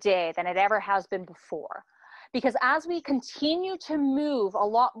critical today than it ever has been before. Because as we continue to move a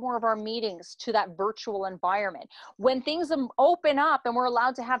lot more of our meetings to that virtual environment, when things open up and we're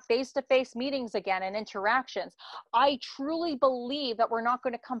allowed to have face-to-face meetings again and interactions, I truly believe that we're not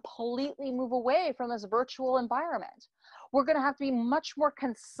going to completely move away from this virtual environment. We're going to have to be much more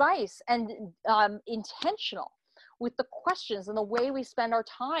concise and intentional with the questions and the way we spend our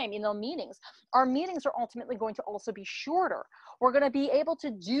time in the meetings. Our meetings are ultimately going to also be shorter. We're going to be able to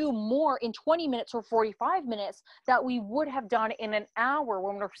do more in 20 minutes or 45 minutes that we would have done in an hour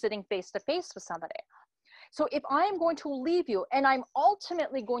when we're sitting face to face with somebody. So if I am going to leave you and I'm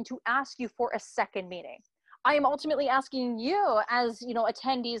ultimately going to ask you for a second meeting, I am ultimately asking you as,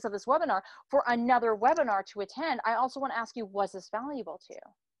 attendees of this webinar for another webinar to attend. I also want to ask you, was this valuable to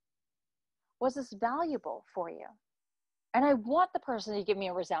you? Was this valuable for you? And I want the person to give me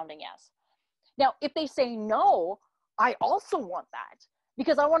a resounding yes. Now, if they say no, I also want that,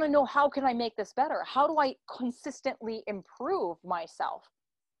 because I want to know, how can I make this better? How do I consistently improve myself?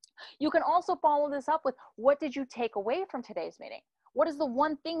 You can also follow this up with, what did you take away from today's meeting? What is the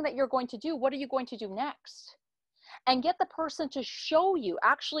one thing that you're going to do? What are you going to do next? And get the person to show you,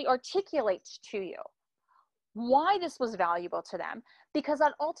 actually articulate to you why this was valuable to them, because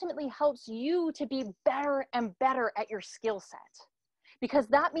that ultimately helps you to be better and better at your skill set. Because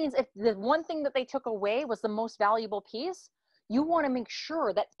that means if the one thing that they took away was the most valuable piece, you want to make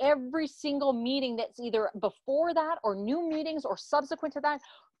sure that every single meeting that's either before that or new meetings or subsequent to that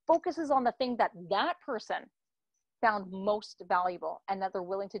focuses on the thing that that person found most valuable and that they're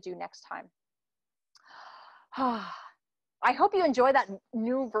willing to do next time. I hope you enjoy that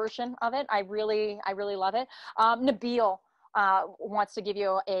new version of it. I really love it. Nabil wants to give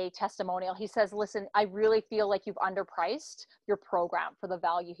you a testimonial. He says, listen, I really feel like you've underpriced your program for the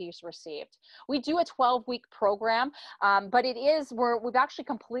value he's received. We do a 12-week program, but we've actually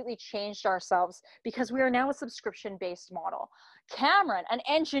completely changed ourselves because we are now a subscription-based model. Cameron, an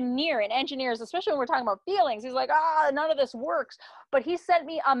engineer, and engineers, especially when we're talking about feelings, he's like, none of this works. But he sent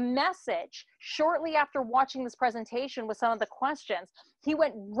me a message shortly after watching this presentation with some of the questions. He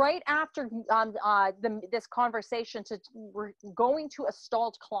went right after this conversation to going to a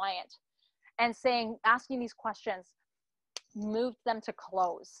stalled client and asking these questions, moved them to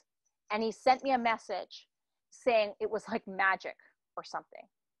close. And he sent me a message saying it was like magic or something.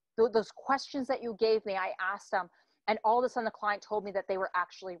 Those questions that you gave me, I asked them, and all of a sudden the client told me that they were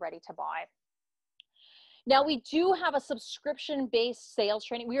actually ready to buy. Now, we do have a subscription-based sales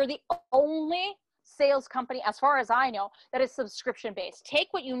training. We are the only sales company, as far as I know, that is subscription-based. Take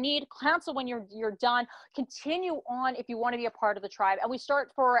what you need, cancel when you're done, continue on if you want to be a part of the tribe. And we start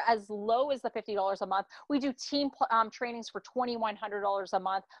for as low as the $50 a month. We do team trainings for $2,100 a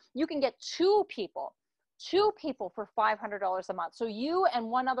month. You can get two people for $500 a month. So you and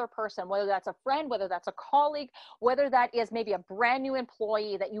one other person, whether that's a friend, whether that's a colleague, whether that is maybe a brand new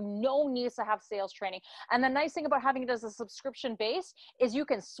employee that you know needs to have sales training. And the nice thing about having it as a subscription base is you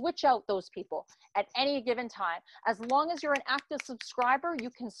can switch out those people at any given time. As long as you're an active subscriber, you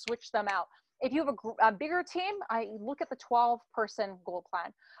can switch them out. If you have a bigger team, I look at the 12-person goal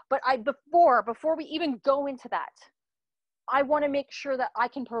plan. But before we even go into that, I want to make sure that I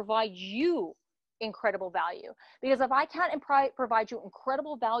can provide you incredible value. Because if I can't provide you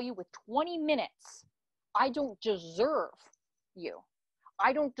incredible value with 20 minutes, I don't deserve you.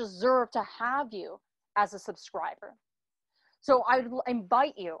 I don't deserve to have you as a subscriber. So I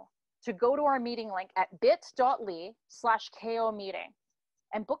invite you to go to our meeting link at bit.ly/KO meeting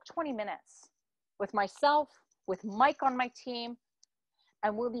and book 20 minutes with myself, with Mike on my team,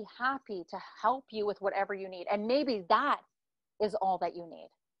 and we'll be happy to help you with whatever you need. And maybe that is all that you need.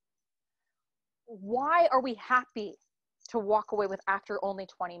 Why are we happy to walk away with after only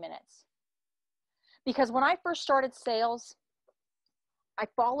 20 minutes? Because when I first started sales, I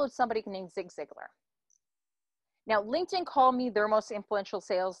followed somebody named Zig Ziglar. Now, LinkedIn called me their most influential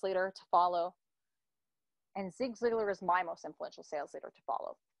sales leader to follow. And Zig Ziglar is my most influential sales leader to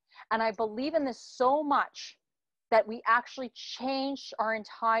follow. And I believe in this so much that we actually changed our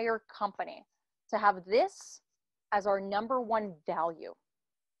entire company to have this as our number one value.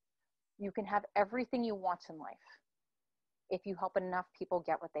 You can have everything you want in life if you help enough people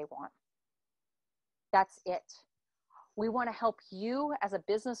get what they want. That's it. We want to help you as a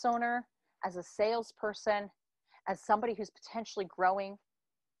business owner, as a salesperson, as somebody who's potentially growing,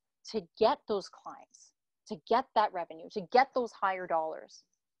 to get those clients, to get that revenue, to get those higher dollars.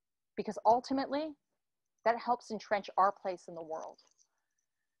 Because ultimately, that helps entrench our place in the world.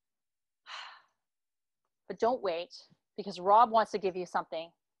 But don't wait, because Rob wants to give you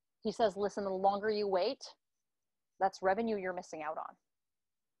something. He says, listen, the longer you wait, that's revenue you're missing out on.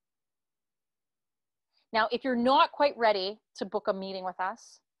 Now, if you're not quite ready to book a meeting with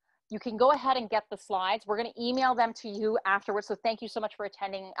us, you can go ahead and get the slides. We're going to email them to you afterwards. So thank you so much for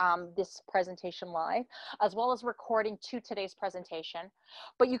attending this presentation live, as well as recording to today's presentation.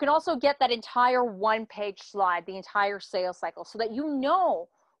 But you can also get that entire one-page slide, the entire sales cycle, so that you know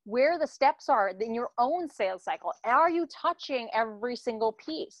where the steps are in your own sales cycle. Are you touching every single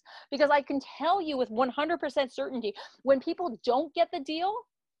piece? Because I can tell you with 100% certainty, when people don't get the deal,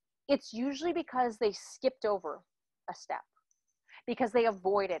 it's usually because they skipped over a step, because they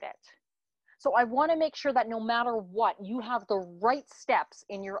avoided it. So I want to make sure that no matter what, you have the right steps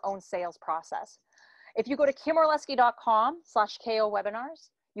in your own sales process. If you go to kimorlesky.com/KO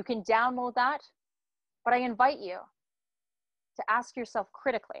webinars, you can download that. But I invite you to ask yourself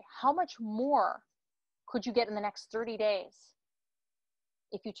critically, how much more could you get in the next 30 days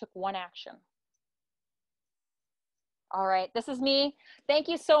if you took one action? All right, this is me. Thank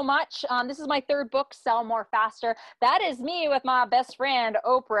you so much. This is my third book, Sell More Faster. That is me with my best friend,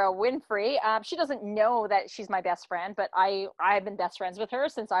 Oprah Winfrey. She doesn't know that she's my best friend, but I've been best friends with her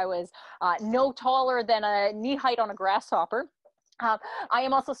since I was no taller than a knee height on a grasshopper. I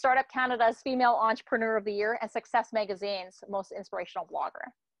am also Startup Canada's Female Entrepreneur of the Year and Success Magazine's most inspirational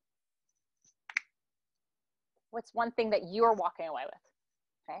blogger. What's one thing that you're walking away with?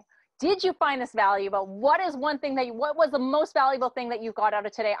 Okay. Did you find this valuable? What is one thing that what was the most valuable thing that you got out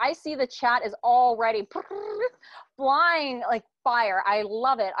of today? I see the chat is already flying like fire. I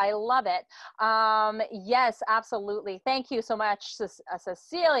love it. I love it. Yes, absolutely. Thank you so much,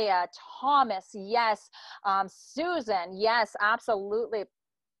 Cecilia, Thomas. Yes. Susan. Yes, absolutely.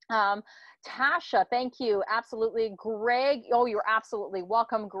 Tasha, thank you. Absolutely. Greg, oh, you're absolutely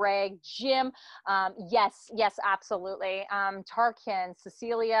welcome, Greg. Jim, yes, absolutely. Tarkin,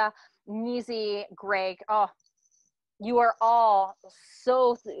 Cecilia, Nizi, Greg, oh, you are all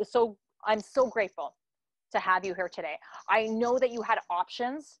so, I'm so grateful to have you here today. I know that you had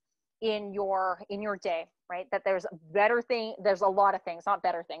options in your day, right? That there's a better thing, there's a lot of things, not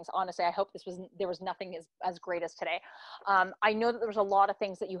better things. Honestly, I hope there was nothing as great as today. I know that there was a lot of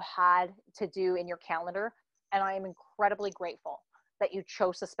things that you had to do in your calendar, and I am incredibly grateful that you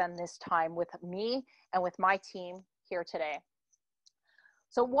chose to spend this time with me and with my team here today.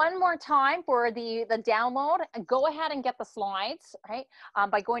 So one more time for the download, go ahead and get the slides, right?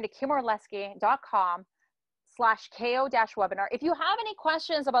 By going to kimorlesky.com/KO-webinar. If you have any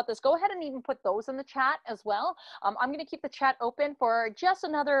questions about this, go ahead and even put those in the chat as well. I'm going to keep the chat open for just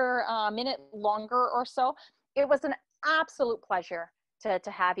another minute longer or so. It was an absolute pleasure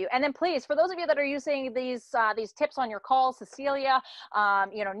to have you. And then please, for those of you that are using these tips on your calls, Cecilia,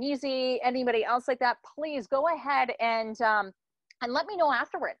 Nizi, anybody else like that, please go ahead and let me know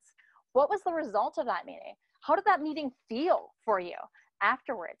afterwards. What was the result of that meeting? How did that meeting feel for you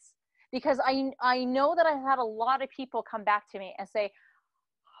afterwards? Because I know that I've had a lot of people come back to me and say,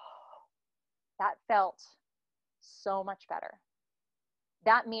 oh, that felt so much better.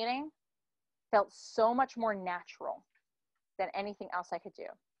 That meeting felt so much more natural than anything else I could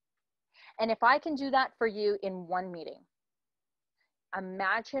do. And if I can do that for you in one meeting,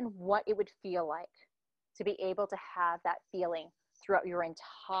 imagine what it would feel like to be able to have that feeling throughout your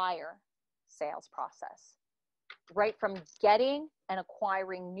entire sales process. Right from getting and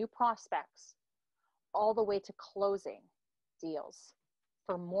acquiring new prospects all the way to closing deals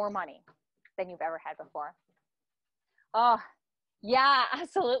for more money than you've ever had before. Oh, Yeah,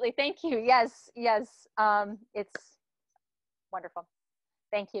 absolutely. Thank you. Yes, yes. It's wonderful.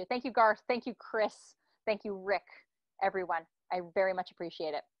 Thank you. Thank you, Garth. Thank you, Chris. Thank you, Rick, everyone. I very much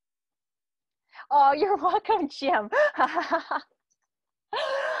appreciate it. Oh, you're welcome, Jim.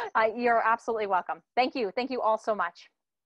 You're absolutely welcome. Thank you. Thank you all so much.